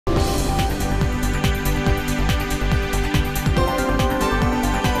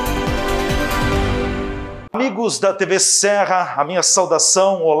Amigos da TV Serra, a minha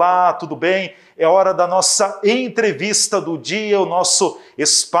saudação, olá, tudo bem? É hora da nossa entrevista do dia, o nosso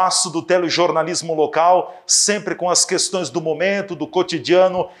espaço do telejornalismo local, sempre com as questões do momento, do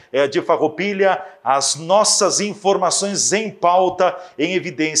cotidiano de Farroupilha, as nossas informações em pauta, em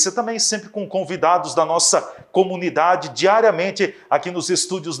evidência, também sempre com convidados da nossa comunidade, diariamente aqui nos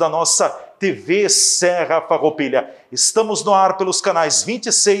estúdios da nossa TV Serra Farroupilha. Estamos no ar pelos canais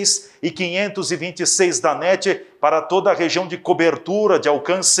 26 e 526 da NET para toda a região de cobertura, de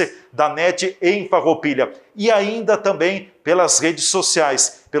alcance da NET em Farroupilha. E ainda também pelas redes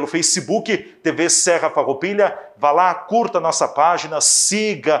sociais, pelo Facebook TV Serra Farroupilha. Vá lá, curta a nossa página,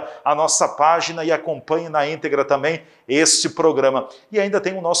 siga a nossa página e acompanhe na íntegra também este programa. E ainda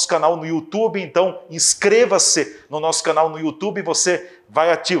tem o nosso canal no YouTube, então inscreva-se no nosso canal no YouTube, você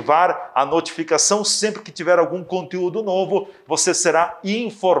vai ativar a notificação sempre que tiver algum conteúdo novo, você será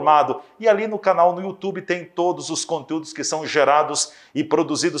informado. E ali no canal no YouTube tem todos os conteúdos que são gerados e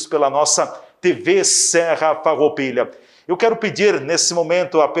produzidos pela nossa TV Serra Farroupilha. Eu quero pedir nesse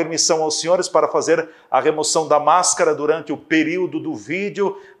momento a permissão aos senhores para fazer a remoção da máscara durante o período do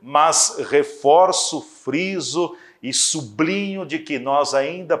vídeo, mas reforço, friso e sublinho de que nós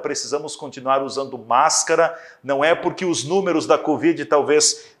ainda precisamos continuar usando máscara. Não é porque os números da Covid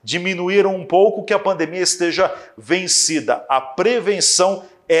talvez diminuíram um pouco que a pandemia esteja vencida. A prevenção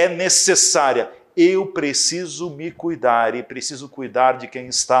é necessária. Eu preciso me cuidar e preciso cuidar de quem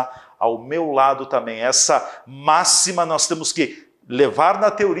está ao meu lado também. Essa máxima nós temos que levar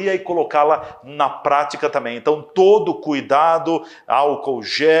na teoria e colocá-la na prática também. Então, todo cuidado, álcool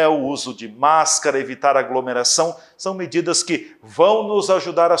gel, uso de máscara, evitar aglomeração, são medidas que vão nos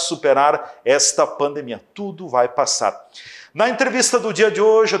ajudar a superar esta pandemia. Tudo vai passar. Na entrevista do dia de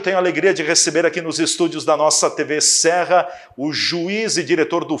hoje, eu tenho a alegria de receber aqui nos estúdios da nossa TV Serra o juiz e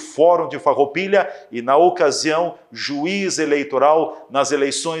diretor do Fórum de Farroupilha e, na ocasião, juiz eleitoral nas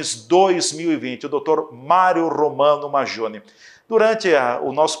eleições 2020, o Dr. MÁRIO Romano MAGGIONI. Durante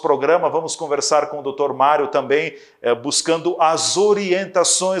o nosso programa, vamos conversar com o Dr. MÁRIO também, buscando as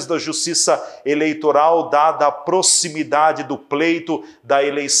orientações da Justiça Eleitoral, dada a proximidade do pleito, da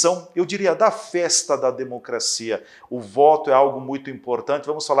eleição, eu diria, da festa da democracia. O voto é algo muito importante.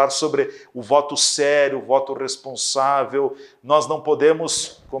 Vamos falar sobre o voto sério, o voto responsável. Nós não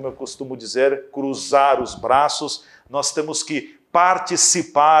podemos, como eu costumo dizer, cruzar os braços. Nós temos que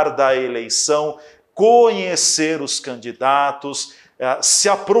participar da eleição, conhecer os candidatos, se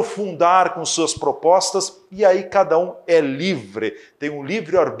aprofundar com suas propostas, e aí cada um é livre, tem um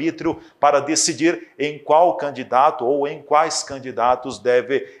livre-arbítrio para decidir em qual candidato ou em quais candidatos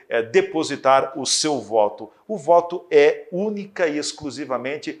deve depositar o seu voto. O voto é única e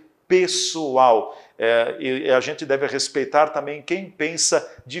exclusivamente pessoal. E a gente deve respeitar também quem pensa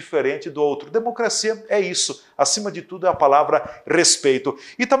diferente do outro. Democracia é isso. Acima de tudo é a palavra respeito.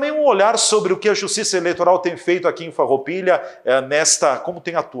 E também um olhar sobre o que a Justiça Eleitoral tem feito aqui em Farroupilha, como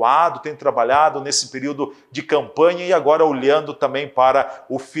tem atuado, tem trabalhado nesse período de campanha e agora olhando também para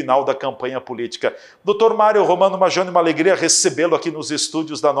o final da campanha política. Dr. MÁRIO Romano MAGGIONI, uma alegria recebê-lo aqui nos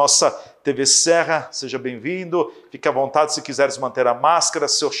estúdios da nossa TV Serra. Seja bem-vindo. Fique à vontade se quiseres manter a máscara,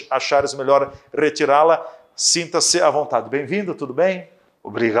 se achares melhor retirá-la, sinta-se à vontade. Bem-vindo, tudo bem?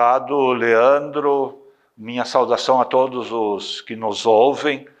 Obrigado, Leandro. Minha saudação a todos os que nos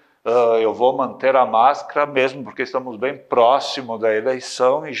ouvem. Eu vou manter a máscara mesmo porque estamos bem próximo da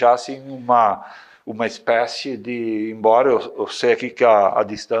eleição e já assim uma espécie de, embora eu sei aqui que a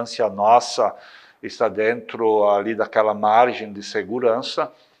distância nossa está dentro ali daquela margem de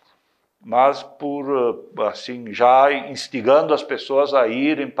segurança, mas por, assim, já instigando as pessoas a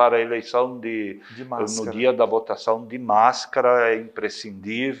irem para a eleição no dia da votação de máscara, é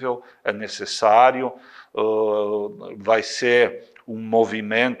imprescindível, é necessário, vai ser um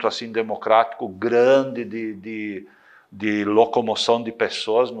movimento, assim, democrático grande de locomoção de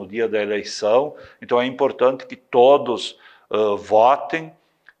pessoas no dia da eleição, então é importante que todos votem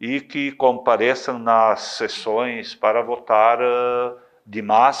e que compareçam nas sessões para votar de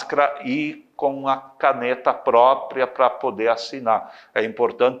máscara e com a caneta própria para poder assinar. É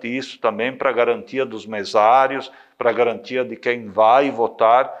importante isso também para a garantia dos mesários, para a garantia de quem vai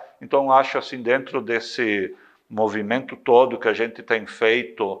votar. Então, acho assim, dentro desse movimento todo que a gente tem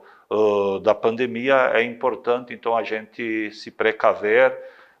feito da pandemia, é importante, então, a gente se precaver,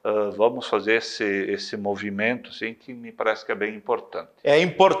 vamos fazer esse movimento, assim, que me parece que é bem importante. É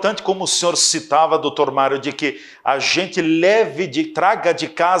importante, como o senhor citava, doutor Mário, de que a gente traga de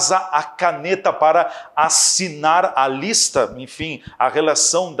casa a caneta para assinar a lista, enfim, a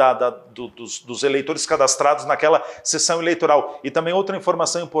relação dos eleitores cadastrados naquela sessão eleitoral. E também outra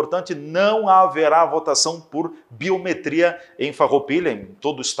informação importante, não haverá votação por biometria em Farroupilha, em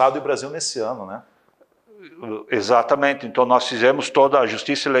todo o estado e Brasil nesse ano, né? Exatamente, então nós fizemos toda a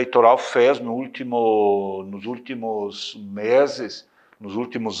Justiça Eleitoral, fez nos últimos meses, nos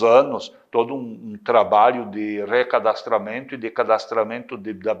últimos anos, todo um trabalho de recadastramento e de cadastramento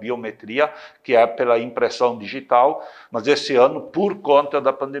da biometria, que é pela impressão digital, mas esse ano, por conta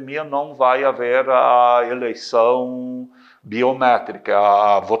da pandemia, não vai haver a eleição biométrica,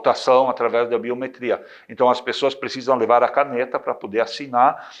 a votação através da biometria. Então as pessoas precisam levar a caneta para poder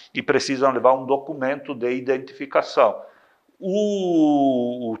assinar e precisam levar um documento de identificação.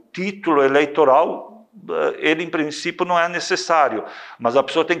 O título eleitoral, ele em princípio não é necessário, mas a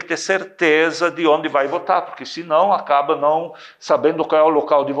pessoa tem que ter certeza de onde vai votar, porque senão acaba não sabendo qual é o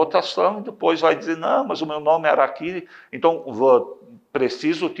local de votação e depois vai dizer, não, mas o meu nome era aqui, então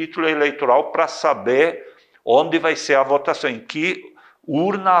preciso o título eleitoral para saber onde vai ser a votação, em que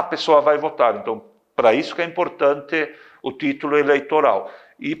urna a pessoa vai votar. Então, para isso que é importante o título eleitoral.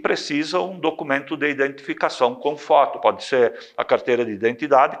 E precisa um documento de identificação com foto. Pode ser a carteira de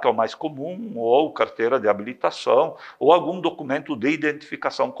identidade, que é o mais comum, ou carteira de habilitação, ou algum documento de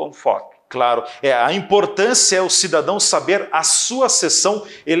identificação com foto. Claro, a importância é o cidadão saber a sua sessão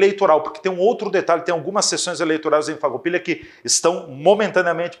eleitoral, porque tem um outro detalhe, tem algumas sessões eleitorais em Farroupilha que estão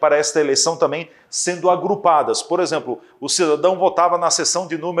momentaneamente para esta eleição também sendo agrupadas. Por exemplo, o cidadão votava na sessão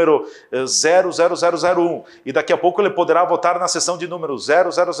de número 00001 e daqui a pouco ele poderá votar na sessão de número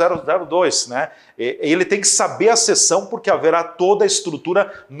 00002, né? Ele tem que saber a sessão porque haverá toda a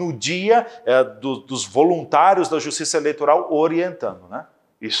estrutura no dia dos voluntários da Justiça Eleitoral orientando, né?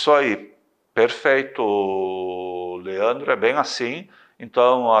 Isso aí. Perfeito, Leandro, é bem assim.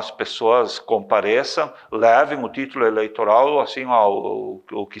 Então as pessoas compareçam, levem o título eleitoral, assim,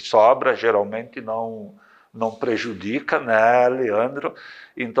 o que sobra geralmente não prejudica, né, Leandro?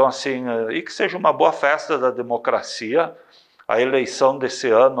 Então assim, e que seja uma boa festa da democracia. A eleição desse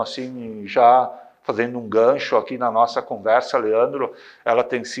ano, assim, já fazendo um gancho aqui na nossa conversa, Leandro, ela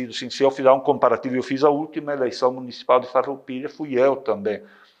tem sido, assim, se eu fizer um comparativo, eu fiz a última eleição municipal de Farroupilha, fui eu também.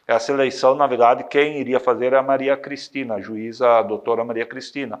 Essa eleição, na verdade, quem iria fazer é a Maria Cristina, a juíza, a doutora Maria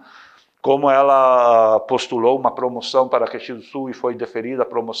Cristina. Como ela postulou uma promoção para Caxias do Sul e foi deferida a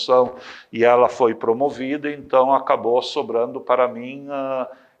promoção e ela foi promovida, então acabou sobrando para mim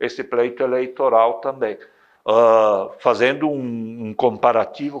esse pleito eleitoral também. Fazendo um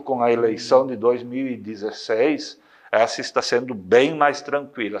comparativo com a eleição de 2016, essa está sendo bem mais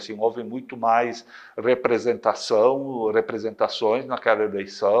tranquila, assim, houve muito mais representações naquela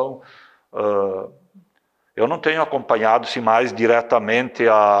eleição. Eu não tenho acompanhado assim, mais diretamente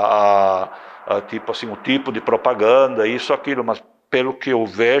tipo, assim, o tipo de propaganda, isso, aquilo, mas pelo que eu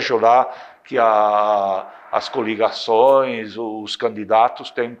vejo lá, que as coligações, os candidatos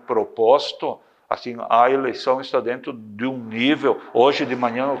têm proposto, assim, a eleição está dentro de um nível. Hoje de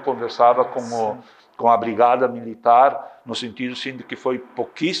manhã eu conversava com a Brigada Militar, no sentido sim, de que foi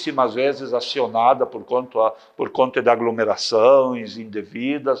pouquíssimas vezes acionada por conta de aglomerações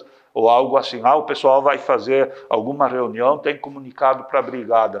indevidas, ou algo assim. O pessoal vai fazer alguma reunião, tem comunicado para a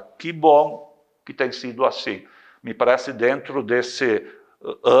Brigada. Que bom que tem sido assim. Me parece dentro desse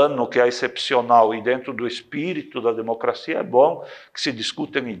ano que é excepcional e dentro do espírito da democracia, é bom que se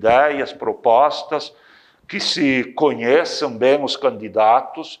discutam ideias, propostas, que se conheçam bem os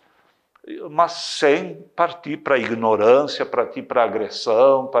candidatos, mas sem partir para a ignorância, partir para a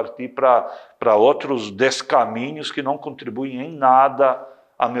agressão, partir para outros descaminhos que não contribuem em nada,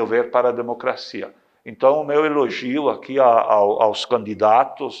 a meu ver, para a democracia. Então, o meu elogio aqui aos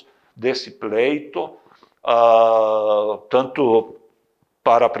candidatos desse pleito, tanto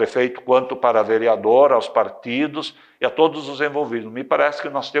para prefeito quanto para vereador, aos partidos e a todos os envolvidos. Me parece que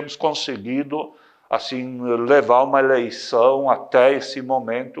nós temos conseguido assim, levar uma eleição até esse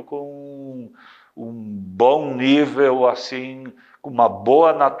momento com um bom nível, assim, com uma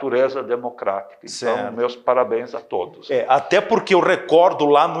boa natureza democrática. Então, certo. Meus parabéns a todos. Até porque eu recordo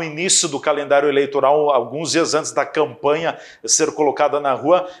lá no início do calendário eleitoral, alguns dias antes da campanha ser colocada na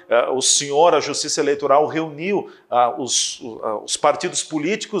rua, o senhor, a Justiça Eleitoral, reuniu os partidos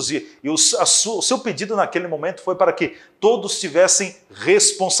políticos e o seu pedido naquele momento foi para que todos tivessem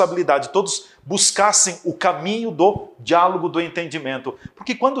responsabilidade, todos buscassem o caminho do diálogo, do entendimento.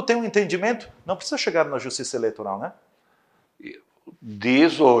 Porque quando tem um entendimento, não precisa chegar na Justiça Eleitoral, né?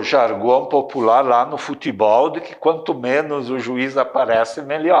 diz o jargão popular lá no futebol de que quanto menos o juiz aparece,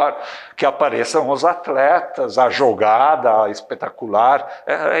 melhor. Que apareçam os atletas, a jogada espetacular,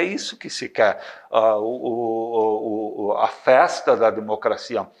 é isso que se quer. A festa da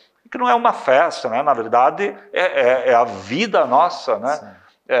democracia, que não é uma festa, né? Na verdade é a vida nossa, né?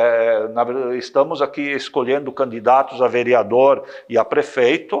 Estamos aqui escolhendo candidatos a vereador e a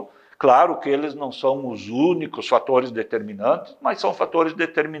prefeito. Claro que eles não são os únicos fatores determinantes, mas são fatores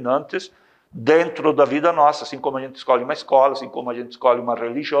determinantes dentro da vida nossa, assim como a gente escolhe uma escola, assim como a gente escolhe uma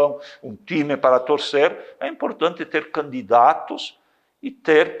religião, um time para torcer. É importante ter candidatos e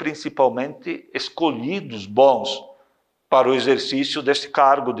ter, principalmente, escolhidos bons para o exercício desse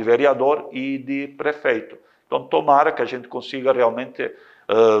cargo de vereador e de prefeito. Então, tomara que a gente consiga realmente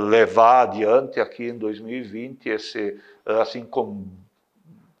levar adiante aqui em 2020 esse, assim, com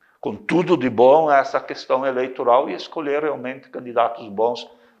tudo de bom, essa questão eleitoral e escolher realmente candidatos bons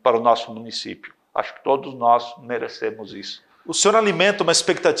para o nosso município. Acho que todos nós merecemos isso. O senhor alimenta uma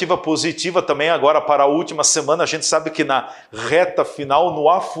expectativa positiva também agora para a última semana. A gente sabe que na reta final, no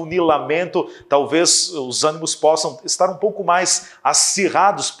afunilamento, talvez os ânimos possam estar um pouco mais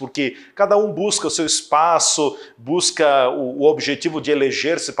acirrados, porque cada um busca o seu espaço, busca o objetivo de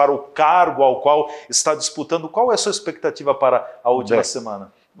eleger-se para o cargo ao qual está disputando. Qual é a sua expectativa para a última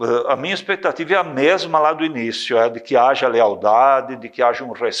semana? A minha expectativa é a mesma lá do início, de que haja lealdade, de que haja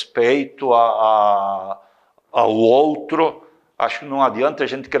um respeito ao outro. Acho que não adianta a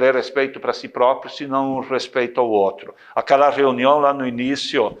gente querer respeito para si próprio, se não respeito ao outro. Aquela reunião lá no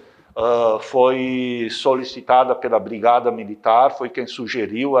início foi solicitada pela Brigada Militar, foi quem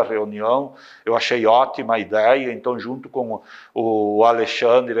sugeriu a reunião. Eu achei ótima a ideia, então junto com o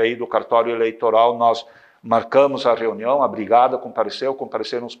Alexandre aí do cartório eleitoral, nós marcamos a reunião, a Brigada compareceu,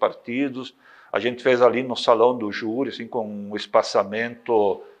 compareceram os partidos, a gente fez ali no salão do júri, assim, com um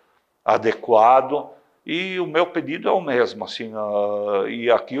espaçamento adequado, e o meu pedido é o mesmo, assim,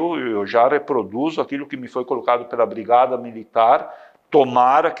 e aqui eu já reproduzo aquilo que me foi colocado pela Brigada Militar.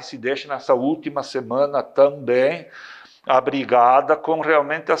 Tomara que se deixe nessa última semana também a Brigada com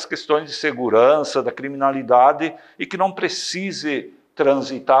realmente as questões de segurança, da criminalidade, e que não precise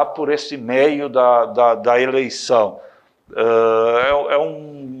transitar por esse meio da eleição.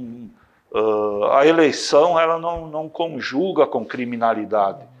 A eleição ela não conjuga com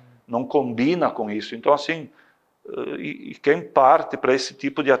criminalidade, não combina com isso. Então, assim, e quem parte para esse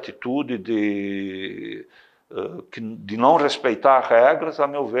tipo de atitude de não respeitar regras, a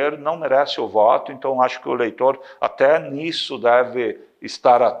meu ver, não merece o voto. Então, acho que o eleitor até nisso deve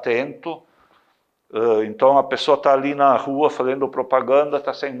estar atento. Então, a pessoa está ali na rua fazendo propaganda,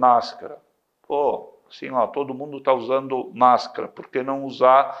 está sem máscara. Pô, assim, ó, todo mundo está usando máscara, por que não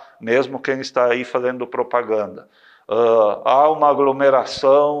usar mesmo quem está aí fazendo propaganda? Há uma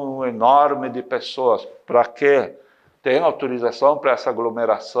aglomeração enorme de pessoas. Para quê? Tem autorização para essa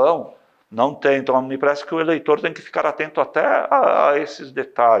aglomeração? Não tem. Então, me parece que o eleitor tem que ficar atento até a esses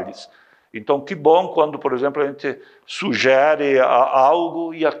detalhes. Então, que bom quando, por exemplo, a gente sugere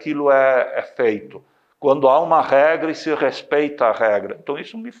algo e aquilo é feito. Quando há uma regra e se respeita a regra. Então,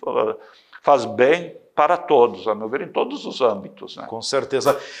 isso me faz bem para todos, a meu ver, em todos os âmbitos, né? Com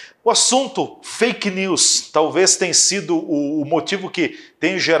certeza. O assunto fake news talvez tenha sido o motivo que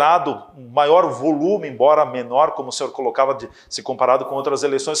tem gerado um maior volume, embora menor, como o senhor colocava, se comparado com outras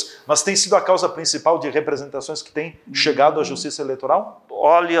eleições, mas tem sido a causa principal de representações que têm chegado à Justiça Eleitoral?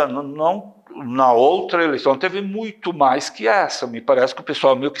 Olha, não, na outra eleição teve muito mais que essa. Me parece que o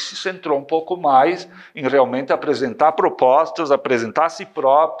pessoal meio que se centrou um pouco mais em realmente apresentar propostas, apresentar a si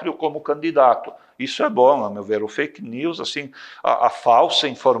próprio como candidato. Isso é bom, a meu ver. O fake news, assim, a falsa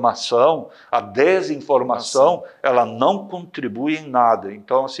informação, a desinformação, ela não contribui em nada.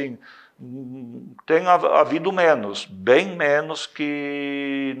 Então, assim, tem havido menos, bem menos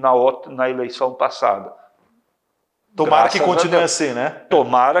que na eleição passada. Tomara que continue assim, né?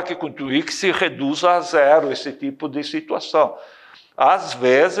 Tomara que continue, que se reduza a zero esse tipo de situação. Às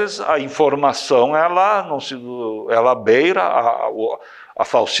vezes, a informação, ela beira a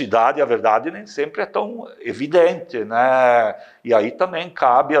falsidade, a verdade nem sempre é tão evidente, né? E aí também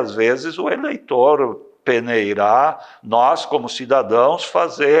cabe, às vezes, o eleitor peneirar, nós, como cidadãos,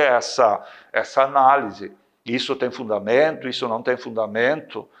 fazer essa análise. Isso tem fundamento, isso não tem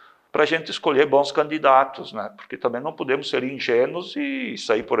fundamento, para a gente escolher bons candidatos, né? Porque também não podemos ser ingênuos e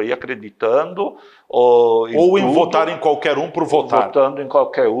sair por aí acreditando. Ou em votar em qualquer um por votar. Votando em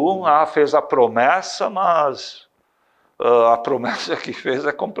qualquer um, fez a promessa, mas a promessa que fez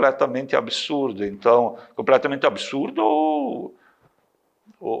é completamente absurda. Então, completamente absurdo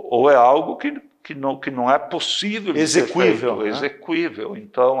ou é algo que que não é possível execuível, de ser feito, execuível.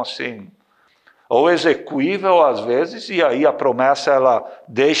 Então, assim, ou execuível às vezes, e aí a promessa ela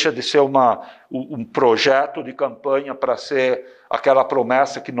deixa de ser um projeto de campanha para ser aquela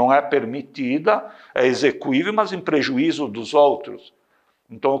promessa que não é permitida, é execuível, mas em prejuízo dos outros.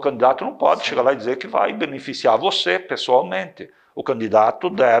 Então o candidato não pode chegar lá e dizer que vai beneficiar você pessoalmente. O candidato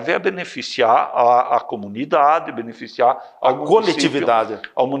deve beneficiar a comunidade, beneficiar a coletividade,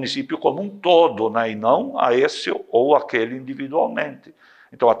 ao município como um todo, né? E não a esse ou aquele individualmente.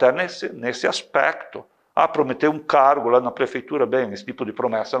 Então, até nesse aspecto, prometer um cargo lá na prefeitura, bem, esse tipo de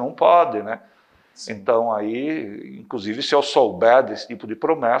promessa não pode, né? Sim. Então, aí, inclusive, se eu souber desse tipo de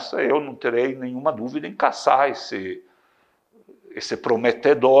promessa, eu não terei nenhuma dúvida em caçar esse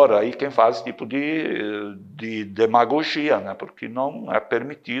prometedor aí, quem faz esse tipo de demagogia, né? Porque não é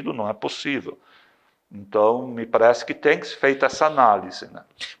permitido, não é possível. Então, me parece que tem que ser feita essa análise, né?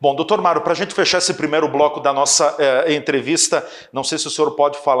 Bom, doutor Mário, para a gente fechar esse primeiro bloco da nossa entrevista, não sei se o senhor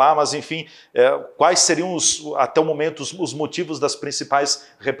pode falar, mas enfim, quais seriam, até o momento, os motivos das principais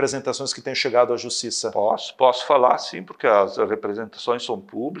representações que têm chegado à Justiça? Posso falar sim, porque as representações são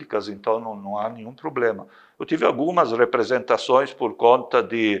públicas, então não há nenhum problema. Eu tive algumas representações por conta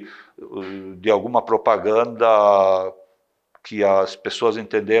de alguma propaganda que as pessoas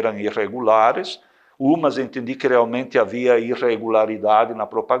entenderam irregulares. Umas entendi que realmente havia irregularidade na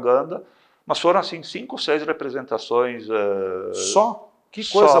propaganda, mas foram assim 5 ou 6 representações. Só? Que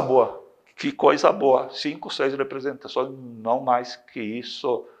coisa boa. Que coisa boa. 5 ou 6 representações, não mais que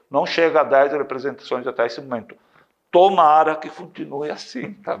isso. Não chega a 10 representações até esse momento. Tomara que continue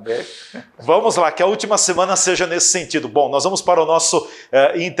assim, tá bem? Vamos lá, que a última semana seja nesse sentido. Bom, nós vamos para o nosso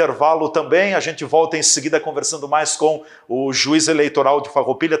intervalo também. A gente volta em seguida conversando mais com o juiz eleitoral de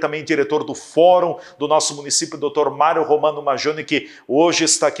Farroupilha, também diretor do fórum do nosso município, Dr. Mário Romano MAGGIONI, que hoje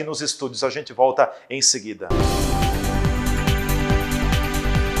está aqui nos estúdios. A gente volta em seguida.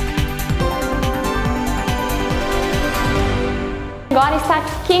 Agora está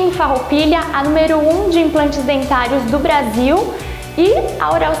aqui em Farroupilha a número 1 de implantes dentários do Brasil, e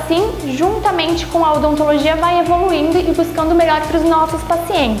a Oralsim, juntamente com a odontologia, vai evoluindo e buscando o melhor para os nossos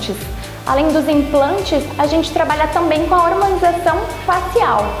pacientes. Além dos implantes, a gente trabalha também com a harmonização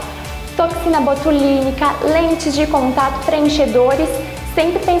facial, toxina botulínica, lentes de contato, preenchedores,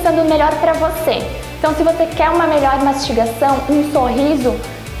 sempre pensando no melhor para você. Então, se você quer uma melhor mastigação, um sorriso,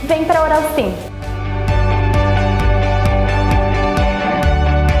 vem para a Oralsim.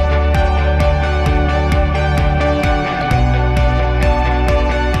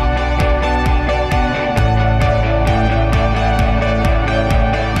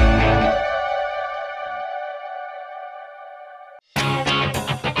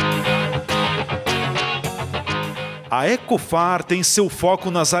 A Ecofar tem seu foco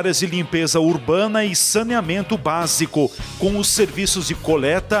nas áreas de limpeza urbana e saneamento básico, com os serviços de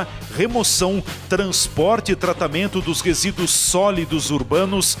coleta, remoção, transporte e tratamento dos resíduos sólidos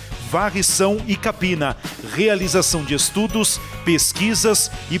urbanos, varrição e capina, realização de estudos,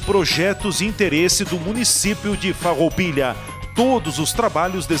 pesquisas e projetos de interesse do município de Farroupilha. Todos os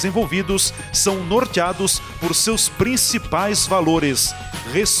trabalhos desenvolvidos são norteados por seus principais valores: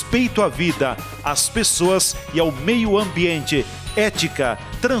 respeito à vida, às pessoas e ao meio ambiente, ética,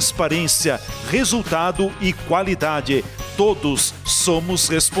 transparência, resultado e qualidade. Todos somos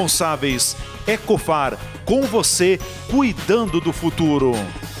responsáveis. Ecofar, com você, cuidando do futuro.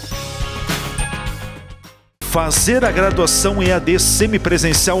 Fazer a graduação EAD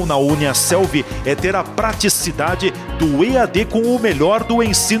semipresencial na Uniaselv é ter a praticidade do EAD com o melhor do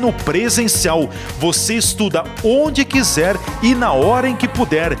ensino presencial. Você estuda onde quiser e na hora em que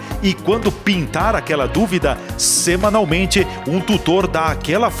puder. E quando pintar aquela dúvida, semanalmente um tutor dá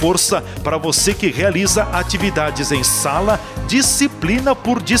aquela força para você que realiza atividades em sala, disciplina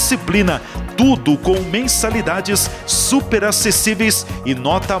por disciplina. Tudo com mensalidades super acessíveis e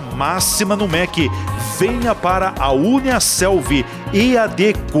nota máxima no MEC. Venha para a Uniaselv,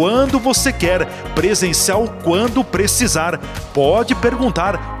 EAD quando você quer, presencial quando precisar. Pode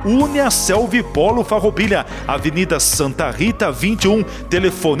perguntar. Uniaselv Polo Farroupilha, Avenida Santa Rita 21,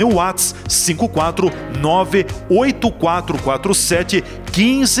 telefone WhatsApp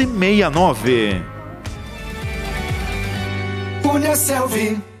 54984471569.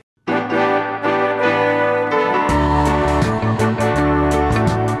 Uniaselv.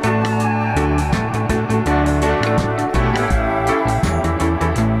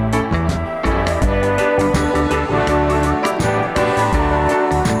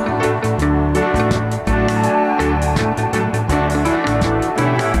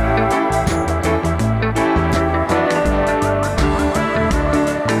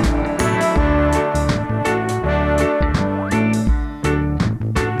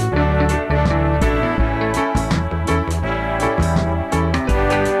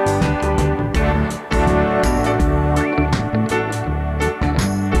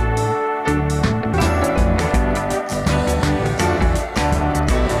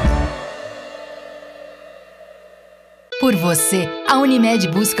 Por você, a Unimed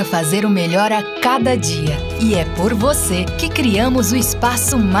busca fazer o melhor a cada dia. E é por você que criamos o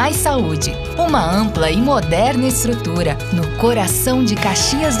Espaço Mais Saúde, uma ampla e moderna estrutura no coração de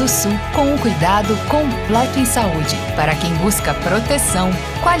Caxias do Sul, com um cuidado completo em saúde, para quem busca proteção,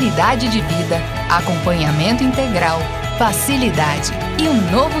 qualidade de vida, acompanhamento integral, facilidade e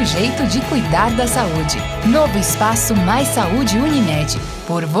um novo jeito de cuidar da saúde. Novo Espaço Mais Saúde Unimed.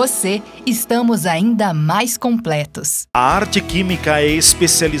 Por você, estamos ainda mais completos. A Arte Química é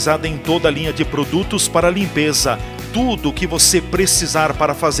especializada em toda a linha de produtos para limpeza. Tudo o que você precisar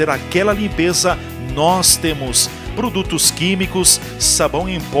para fazer aquela limpeza, nós temos. Produtos químicos, sabão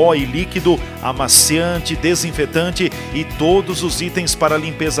em pó e líquido, amaciante, desinfetante e todos os itens para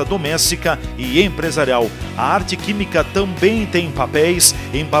limpeza doméstica e empresarial. A Arte Química também tem papéis,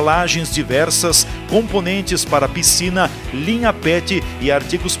 embalagens diversas, componentes para piscina, linha PET e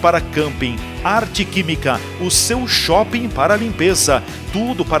artigos para camping. Arte Química, o seu shopping para limpeza.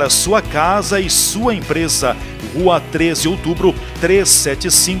 Tudo para sua casa e sua empresa. Rua 13 de Outubro,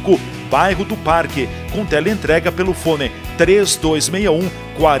 375, Bairro do Parque, com teleentrega pelo fone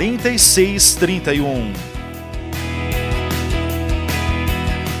 3261-4631.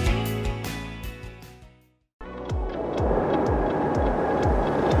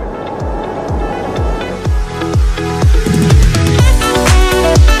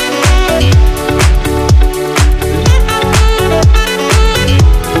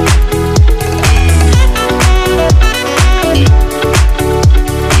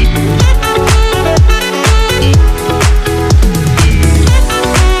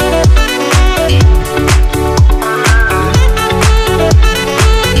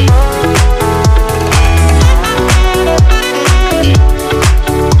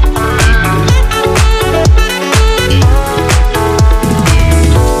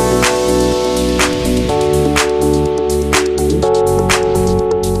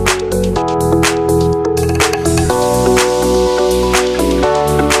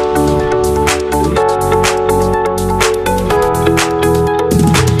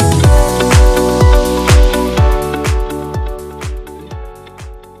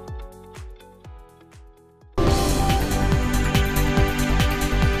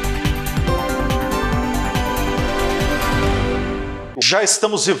 Já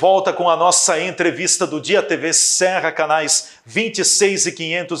estamos de volta com a nossa entrevista do dia, TV Serra, canais 26 e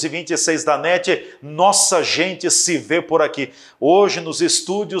 526 da NET. Nossa gente se vê por aqui. Hoje nos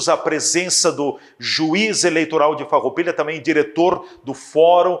estúdios a presença do juiz eleitoral de Farroupilha, também diretor do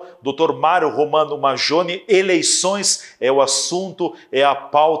fórum, Dr. MÁRIO Romano MAGGIONI. Eleições é o assunto, é a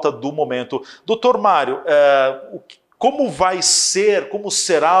pauta do momento. Dr. MÁRIO, como vai ser, como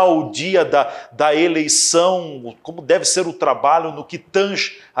será o dia da eleição, como deve ser o trabalho no que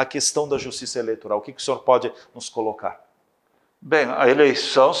tange a questão da justiça eleitoral? O que o senhor pode nos colocar? Bem, a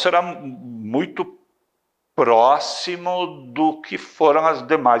eleição será muito próximo do que foram as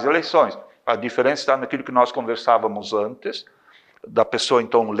demais eleições. A diferença está naquilo que nós conversávamos antes, da pessoa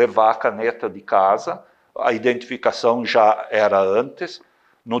então levar a caneta de casa, a identificação já era antes.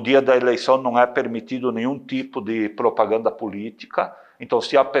 No dia da eleição não é permitido nenhum tipo de propaganda política. Então,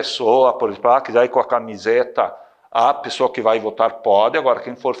 se a pessoa, por exemplo, quiser ir com a camiseta, a pessoa que vai votar pode. Agora,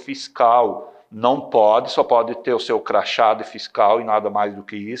 quem for fiscal não pode, só pode ter o seu crachá de fiscal e nada mais do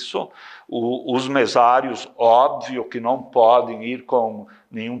que isso. Os mesários, óbvio que não podem ir com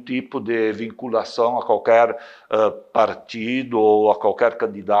nenhum tipo de vinculação a qualquer partido ou a qualquer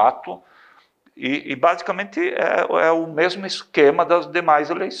candidato. E basicamente é o mesmo esquema das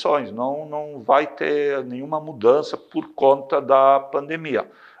demais eleições, não vai ter nenhuma mudança por conta da pandemia.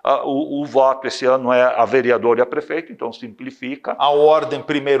 O voto esse ano é a vereador e a prefeito, então simplifica. A ordem,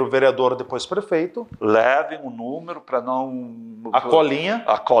 primeiro vereador, depois prefeito. Levem o número para não... A colinha.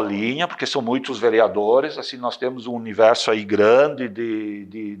 A colinha, porque são muitos vereadores, assim nós temos um universo aí grande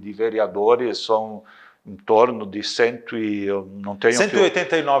de vereadores, são em torno de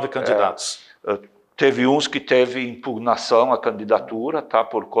 189 candidatos. Teve uns que teve impugnação à candidatura, tá,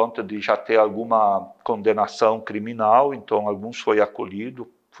 por conta de já ter alguma condenação criminal, então alguns foi acolhido,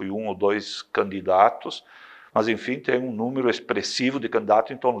 foi 1 ou 2 candidatos, mas enfim, tem um número expressivo de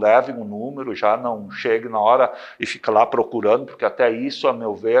candidatos, então levem o número, já não chegue na hora e fica lá procurando, porque até isso, a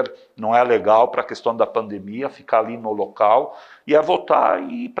meu ver, não é legal para a questão da pandemia, ficar ali no local, e é votar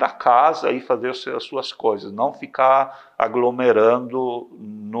e ir para casa e fazer as suas coisas, não ficar aglomerando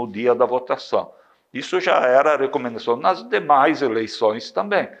no dia da votação. Isso já era a recomendação nas demais eleições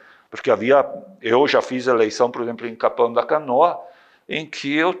também, porque eu já fiz eleição, por exemplo, em Capão da Canoa, em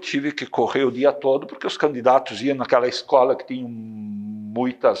que eu tive que correr o dia todo, porque os candidatos iam naquela escola que tinha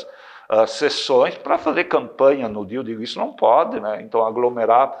muitas sessões para fazer campanha no dia. Eu digo, isso não pode, né? Então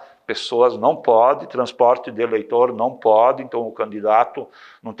aglomerar pessoas não pode, transporte de eleitor não pode, então o candidato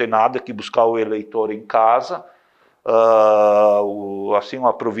não tem nada que buscar o eleitor em casa, assim,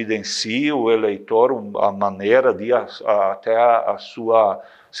 providencia o eleitor a maneira de ir até a sua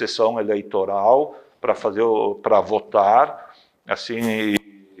sessão eleitoral para votar, assim,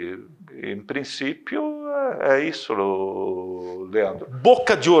 em princípio é isso, Leandro.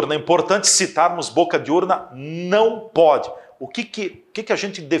 Boca de urna, é importante citarmos boca de urna, não pode. O que a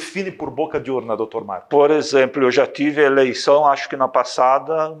gente define por boca de urna, doutor Mário? Por exemplo, eu já tive eleição, acho que na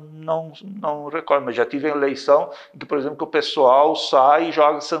passada, não recordo, mas já tive eleição em que, por exemplo, que o pessoal sai e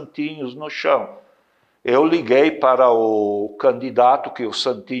joga santinhos no chão. Eu liguei para o candidato que os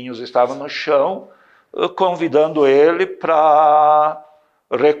santinhos estavam no chão, convidando ele para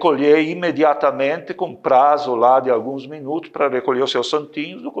recolher imediatamente, com prazo lá de alguns minutos, para recolher os seus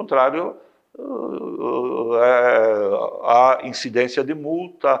santinhos, do contrário, há incidência de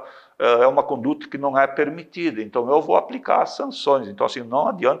multa, é uma conduta que não é permitida, então eu vou aplicar as sanções. Então, assim, não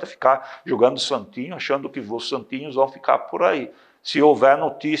adianta ficar jogando santinho, achando que os santinhos vão ficar por aí. Se houver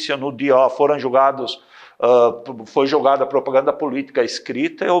notícia no dia, foi jogada propaganda política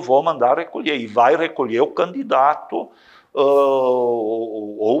escrita, eu vou mandar recolher, e vai recolher o candidato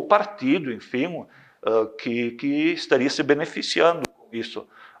ou o partido, enfim, que estaria se beneficiando com isso.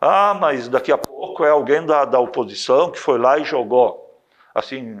 Ah, mas daqui a pouco é alguém da oposição que foi lá e jogou.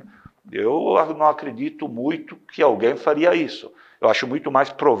 Assim, eu não acredito muito que alguém faria isso. Eu acho muito mais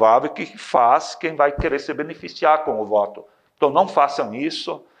provável que faz quem vai querer se beneficiar com o voto. Então não façam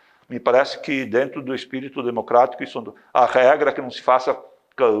isso. Me parece que dentro do espírito democrático, a regra é que não se faça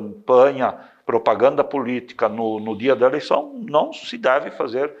campanha, propaganda política no dia da eleição, não se deve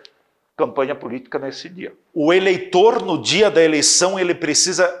fazer campanha política nesse dia. O eleitor, no dia da eleição, ele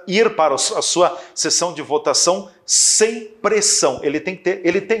precisa ir para a sua sessão de votação sem pressão. Ele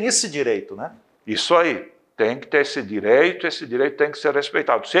tem esse direito, né? Isso aí, tem que ter esse direito tem que ser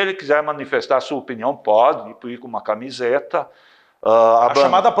respeitado. Se ele quiser manifestar a sua opinião, pode ir com uma camiseta. A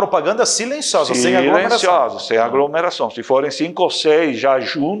chamada propaganda silenciosa, sem aglomeração. Sem aglomeração. Se forem 5 ou 6 já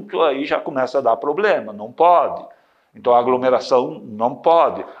junto, aí já começa a dar problema, não pode. Então a aglomeração não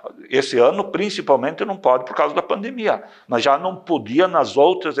pode. Esse ano, principalmente, não pode por causa da pandemia. Mas já não podia nas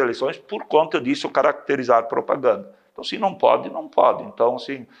outras eleições por conta disso caracterizar propaganda. Então, se não pode, não pode. Então,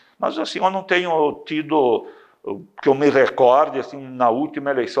 assim, mas assim, eu não tenho tido, que eu me recorde, assim, na última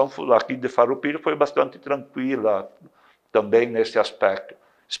eleição aqui de Farroupilha foi bastante tranquila também nesse aspecto.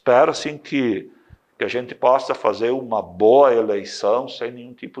 Espero, assim, que a gente possa fazer uma boa eleição sem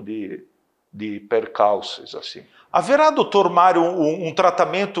nenhum tipo de percalços, assim. Haverá, doutor Mário, um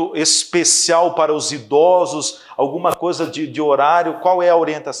tratamento especial para os idosos, alguma coisa de horário? Qual é a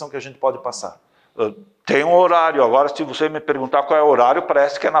orientação que a gente pode passar? Tem um horário. Agora, se você me perguntar qual é o horário,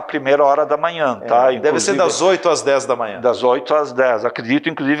 parece que é na primeira hora da manhã, tá? Deve ser das 8 às 10 da manhã. Das 8 às 10. Acredito,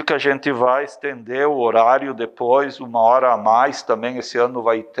 inclusive, que a gente vai estender o horário depois, 1 hora a mais também. Esse ano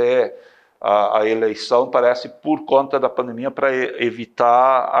vai ter a eleição, parece, por conta da pandemia, para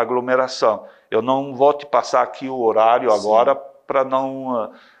evitar a aglomeração. Eu não vou te passar aqui o horário agora, para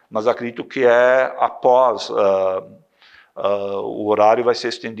não... Mas acredito que é após... o horário vai ser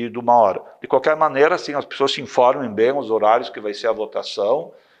estendido 1 hora. De qualquer maneira, assim, as pessoas se informem bem os horários que vai ser a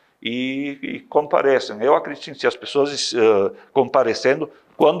votação e compareçam. Eu acredito que se as pessoas comparecendo,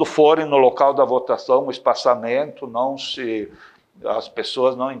 quando forem no local da votação, o espaçamento, as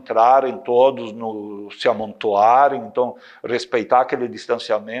pessoas não entrarem todos, se amontoarem, então respeitar aquele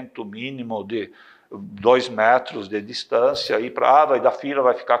distanciamento mínimo de 2 metros de distância, aí vai dar fila,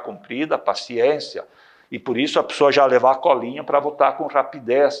 vai ficar comprida, paciência. E por isso a pessoa já levar a colinha para votar com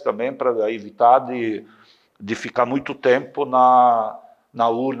rapidez também, para evitar de ficar muito tempo na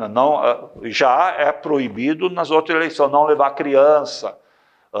urna. Não, já é proibido nas outras eleições não levar criança,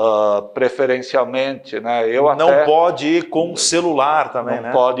 preferencialmente, né? Não pode ir com celular também, né?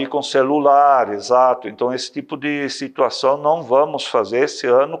 Não pode ir com celular, exato. Então esse tipo de situação não vamos fazer esse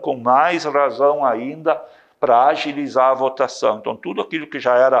ano, com mais razão ainda, para agilizar a votação. Então, tudo aquilo que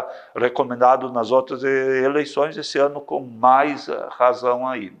já era recomendado nas outras eleições, esse ano com mais razão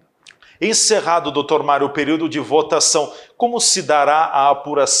ainda. Encerrado, doutor Mário, o período de votação, como se dará a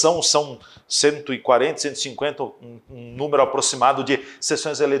apuração? São 140, 150, um número aproximado de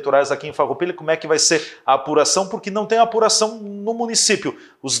sessões eleitorais aqui em Farroupilha. Como é que vai ser a apuração? Porque não tem apuração no município.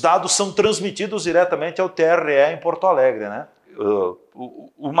 Os dados são transmitidos diretamente ao TRE em Porto Alegre, né?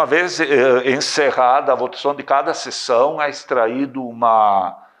 uma vez encerrada a votação de cada sessão, é extraído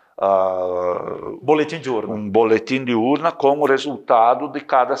boletim de urna. Um boletim de urna com o resultado de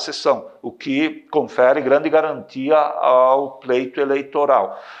cada sessão, o que confere grande garantia ao pleito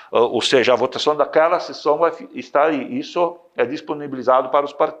eleitoral. Ou seja, a votação daquela sessão vai estar aí. Isso é disponibilizado para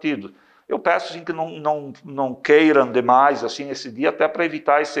os partidos. Eu peço assim, que não queiram demais assim, esse dia, até para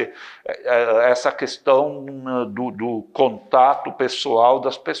evitar essa questão do contato pessoal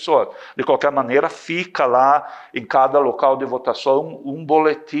das pessoas. De qualquer maneira, fica lá em cada local de votação um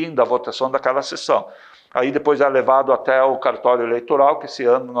boletim da votação daquela sessão. Aí depois é levado até o cartório eleitoral, que esse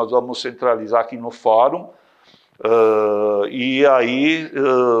ano nós vamos centralizar aqui no fórum, e aí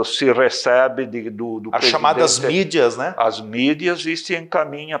se recebe do as chamadas mídias, né? As mídias, e se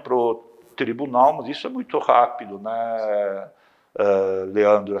encaminha para o tribunal, mas isso é muito rápido, né,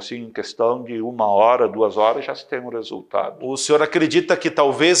 Leandro? Assim, em questão de 1 hora, 2 horas, já se tem um resultado. O senhor acredita que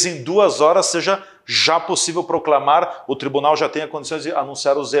talvez em 2 horas seja já possível proclamar, o tribunal já tenha condições de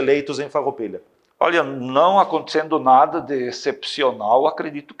anunciar os eleitos em Farroupilha? Olha, não acontecendo nada de excepcional,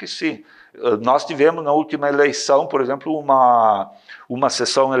 acredito que sim. Nós tivemos na última eleição, por exemplo, uma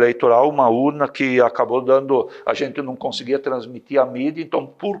sessão eleitoral, uma urna que acabou dando, a gente não conseguia transmitir a mídia, então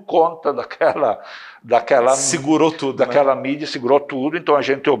por conta daquela segurou tudo, daquela mídia, segurou tudo, então a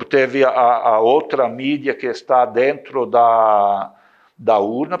gente obteve a outra mídia que está dentro da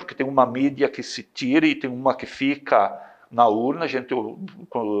urna, porque tem uma mídia que se tira e tem uma que fica na urna, a gente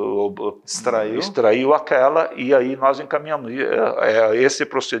extraiu aquela e aí nós encaminhamos. Esse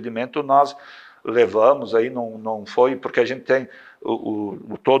procedimento nós levamos, aí não foi, porque a gente tem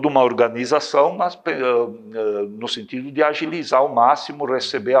toda uma organização, mas no sentido de agilizar ao máximo,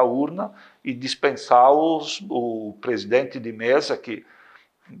 receber a urna e dispensar o presidente de mesa que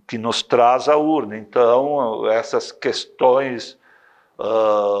nos traz a urna. Então, essas questões...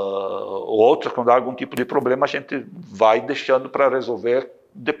 outras, quando há algum tipo de problema, a gente vai deixando para resolver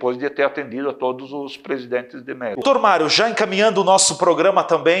depois de ter atendido a todos os presidentes de mesa. Doutor Mário, já encaminhando o nosso programa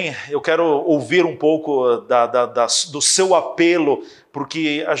também, eu quero ouvir um pouco do seu apelo,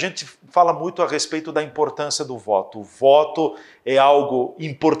 porque a gente fala muito a respeito da importância do voto. O voto é algo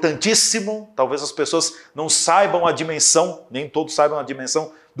importantíssimo, talvez as pessoas não saibam a dimensão, nem todos saibam a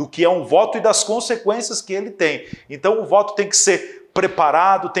dimensão do que é um voto e das consequências que ele tem. Então o voto tem que ser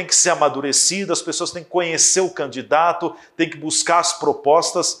preparado, tem que ser amadurecido, as pessoas têm que conhecer o candidato, tem que buscar as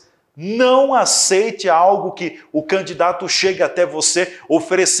propostas. Não aceite algo que o candidato chegue até você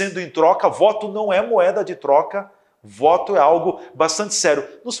oferecendo em troca. Voto não é moeda de troca, voto é algo bastante sério.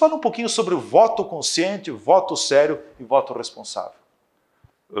 Nos fala um pouquinho sobre o voto consciente, voto sério e voto responsável.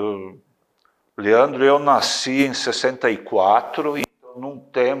 Leandro, eu nasci em 64 e num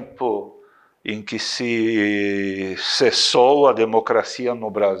tempo em que se cessou a democracia no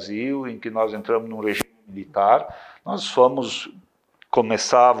Brasil, em que nós entramos num regime militar, nós fomos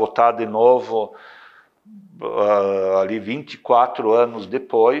começar a votar de novo ali 24 anos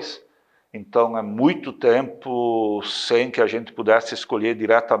depois, então é muito tempo sem que a gente pudesse escolher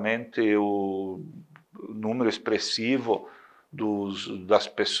diretamente o número expressivo das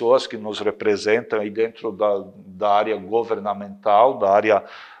pessoas que nos representam aí dentro da área governamental, da área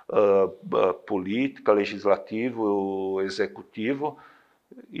política, legislativo, executivo.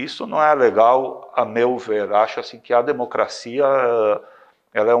 Isso não é legal, a meu ver. Acho assim que a democracia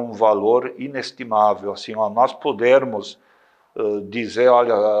ela é um valor inestimável. Assim, nós podermos dizer,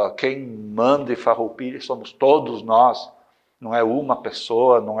 olha, quem manda em Farroupilha somos todos nós. Não é uma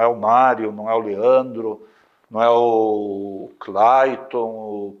pessoa, não é o Mário, não é o Leandro, não é o Clayton,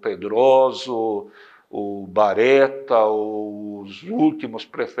 o Pedroso, o Bareta, os últimos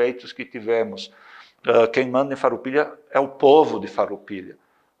prefeitos que tivemos. Quem manda em Farroupilha é o povo de Farroupilha.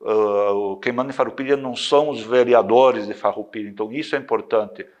 Quem manda em Farroupilha não são os vereadores de Farroupilha, então isso é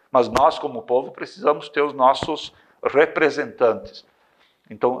importante. Mas nós, como povo, precisamos ter os nossos representantes.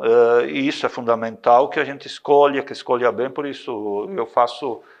 Então, isso é fundamental, que a gente escolha, que escolha bem. Por isso eu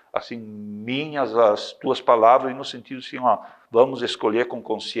faço assim minhas as tuas palavras, no sentido assim, vamos escolher com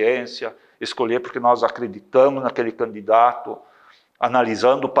consciência, escolher porque nós acreditamos naquele candidato,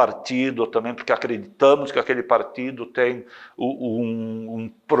 analisando o partido também, porque acreditamos que aquele partido tem um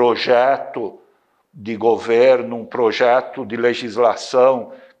projeto de governo, um projeto de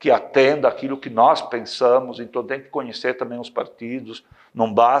legislação que atenda aquilo que nós pensamos. Então tem que conhecer também os partidos,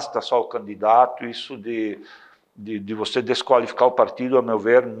 não basta só o candidato. Isso de você desqualificar o partido, a meu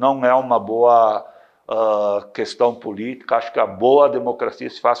ver, não é uma boa questão política. Acho que a boa democracia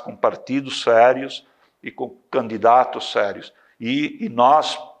se faz com partidos sérios e com candidatos sérios. E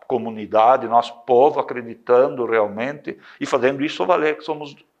nós, comunidade, nosso povo, acreditando realmente e fazendo isso valer, que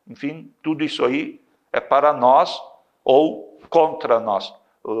somos, enfim, tudo isso aí é para nós ou contra nós.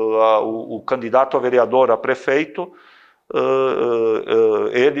 O candidato a vereador, a prefeito,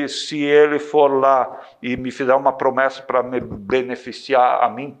 se ele for lá e me fizer uma promessa para me beneficiar a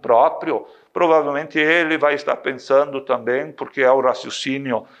mim próprio, provavelmente ele vai estar pensando também, porque é o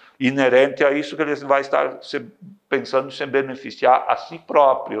raciocínio inerente a isso, que ele vai estar pensando em se beneficiar a si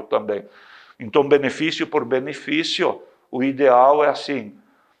próprio também. Então, benefício por benefício, o ideal é assim,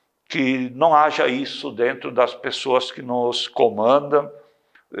 que não haja isso dentro das pessoas que nos comandam.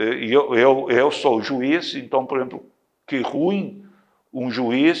 Eu sou juiz, então, por exemplo, que ruim um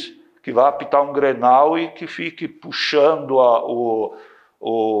juiz que vai apitar um Grenal e que fique puxando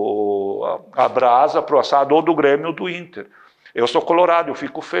a brasa para o assado ou do Grêmio ou do Inter. Eu sou colorado, eu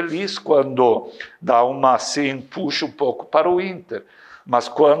fico feliz quando dá uma assim, puxa um pouco para o Inter. Mas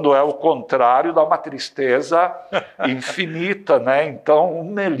quando é o contrário, dá uma tristeza infinita, né? Então, o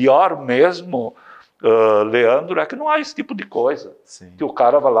melhor mesmo, Leandro, é que não há esse tipo de coisa. Sim. Que o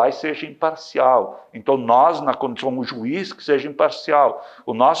cara vá lá e seja imparcial. Então, nós, na condição do juiz, que seja imparcial.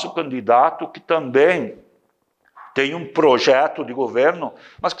 O nosso candidato, que também tem um projeto de governo,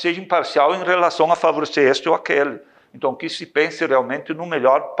 mas que seja imparcial em relação a favorecer este ou aquele. Então, que se pense realmente no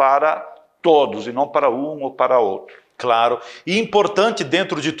melhor para todos, e não para um ou para outro. Claro. E importante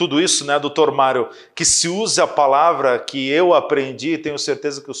dentro de tudo isso, né, doutor Mário, que se use a palavra que eu aprendi, tenho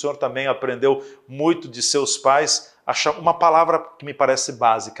certeza que o senhor também aprendeu muito de seus pais, uma palavra que me parece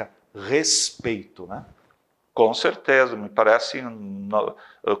básica, respeito, né? Com certeza, me parece,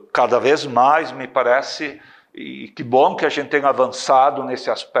 cada vez mais me parece, e que bom que a gente tenha avançado nesse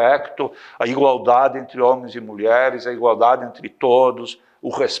aspecto, a igualdade entre homens e mulheres, a igualdade entre todos, o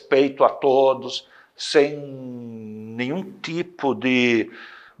respeito a todos, sem nenhum tipo de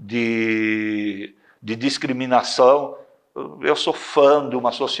discriminação. Eu sou fã de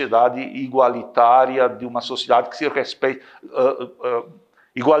uma sociedade igualitária, de uma sociedade que se respeita,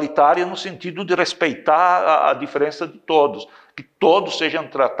 igualitária no sentido de respeitar a diferença de todos, que todos sejam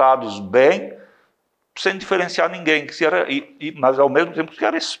tratados bem, sem diferenciar ninguém, mas ao mesmo tempo que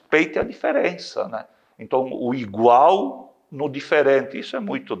respeite a diferença, né? Então, o igual no diferente, isso é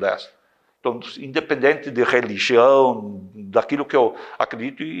muito dessa. Então, independente de religião, daquilo que eu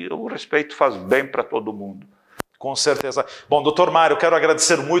acredito, e o respeito faz bem para todo mundo. Com certeza. Bom, doutor Mário, quero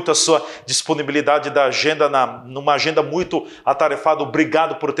agradecer muito a sua disponibilidade da agenda, numa agenda muito atarefada.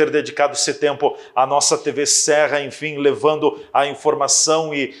 Obrigado por ter dedicado esse tempo à nossa TV Serra, enfim, levando a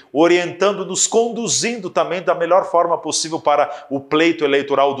informação e orientando, nos conduzindo também da melhor forma possível para o pleito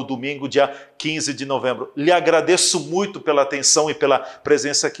eleitoral do domingo, dia 15 de novembro. Lhe agradeço muito pela atenção e pela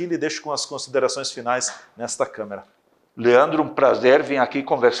presença aqui e lhe deixo com as considerações finais nesta câmera. Leandro, um prazer vir aqui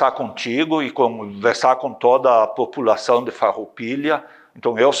conversar contigo e conversar com toda a população de Farroupilha.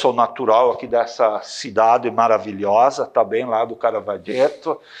 Então, eu sou natural aqui dessa cidade maravilhosa, tá bem lá do Caravaggio.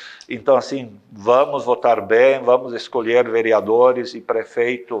 Então, assim, vamos votar bem, vamos escolher vereadores e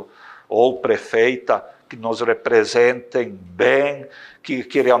prefeito ou prefeita que nos representem bem, que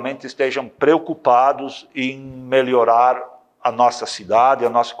realmente estejam preocupados em melhorar a nossa cidade, a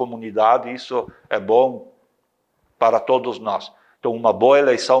nossa comunidade. Isso é bom para todos nós. Então, uma boa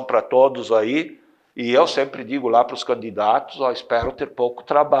eleição para todos aí, e eu sempre digo lá para os candidatos, espero ter pouco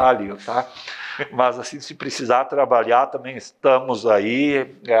trabalho, tá? Mas assim, se precisar trabalhar, também estamos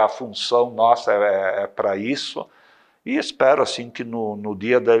aí, a função nossa é para isso, e espero assim que no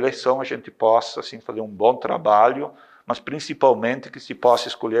dia da eleição a gente possa assim, fazer um bom trabalho, mas principalmente que se possa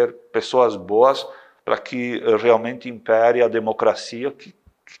escolher pessoas boas para que realmente impere a democracia, que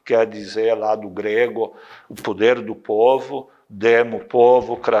quer dizer lá do grego, o poder do povo, demo,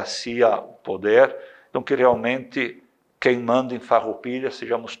 povo, cracia, poder. Então, que realmente quem manda em Farroupilha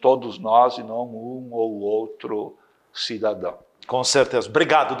sejamos todos nós e não um ou outro cidadão. Com certeza.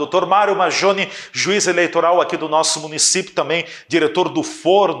 Obrigado. Dr. Mário Maggioni, juiz eleitoral aqui do nosso município, também diretor do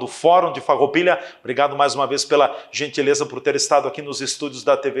Fórum de Farroupilha. Obrigado mais uma vez pela gentileza por ter estado aqui nos estúdios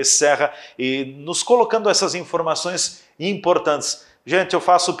da TV Serra e nos colocando essas informações importantes. Gente, eu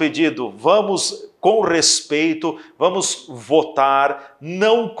faço o pedido, vamos com respeito, vamos votar,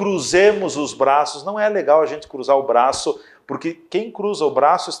 não cruzemos os braços. Não é legal a gente cruzar o braço, porque quem cruza o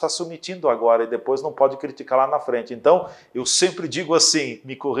braço está se omitindo agora e depois não pode criticar lá na frente. Então, eu sempre digo assim,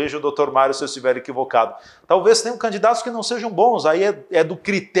 me corrija o doutor Mário se eu estiver equivocado. Talvez tenham candidatos que não sejam bons, aí é do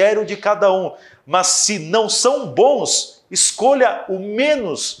critério de cada um. Mas se não são bons, escolha o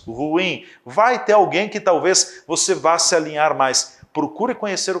menos ruim. Vai ter alguém que talvez você vá se alinhar mais. Procure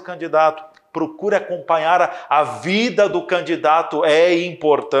conhecer o candidato, procure acompanhar a vida do candidato, é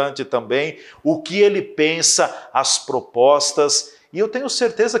importante também, o que ele pensa, as propostas. E eu tenho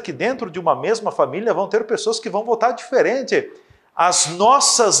certeza que dentro de uma mesma família vão ter pessoas que vão votar diferente. As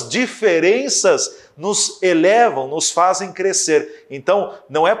nossas diferenças nos elevam, nos fazem crescer. Então,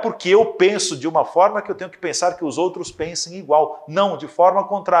 não é porque eu penso de uma forma que eu tenho que pensar que os outros pensem igual. Não, de forma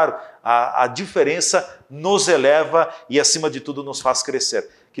contrária. A diferença nos eleva e, acima de tudo, nos faz crescer.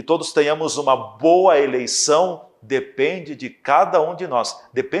 Que todos tenhamos uma boa eleição, depende de cada um de nós.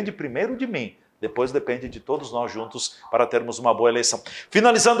 Depende primeiro de mim. Depois depende de todos nós juntos para termos uma boa eleição.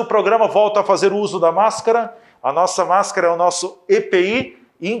 Finalizando o programa, volto a fazer o uso da máscara. A nossa máscara é o nosso EPI,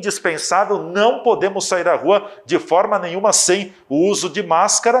 indispensável, não podemos sair à rua de forma nenhuma sem o uso de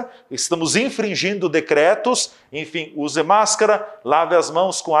máscara. Estamos infringindo decretos. Enfim, use máscara, lave as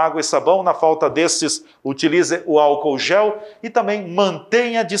mãos com água e sabão. Na falta desses, utilize o álcool gel e também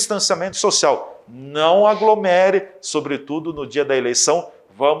mantenha distanciamento social. Não aglomere, sobretudo no dia da eleição.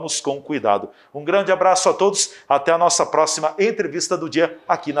 Vamos com cuidado. Um grande abraço a todos. Até a nossa próxima entrevista do dia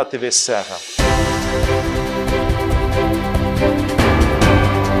aqui na TV Serra.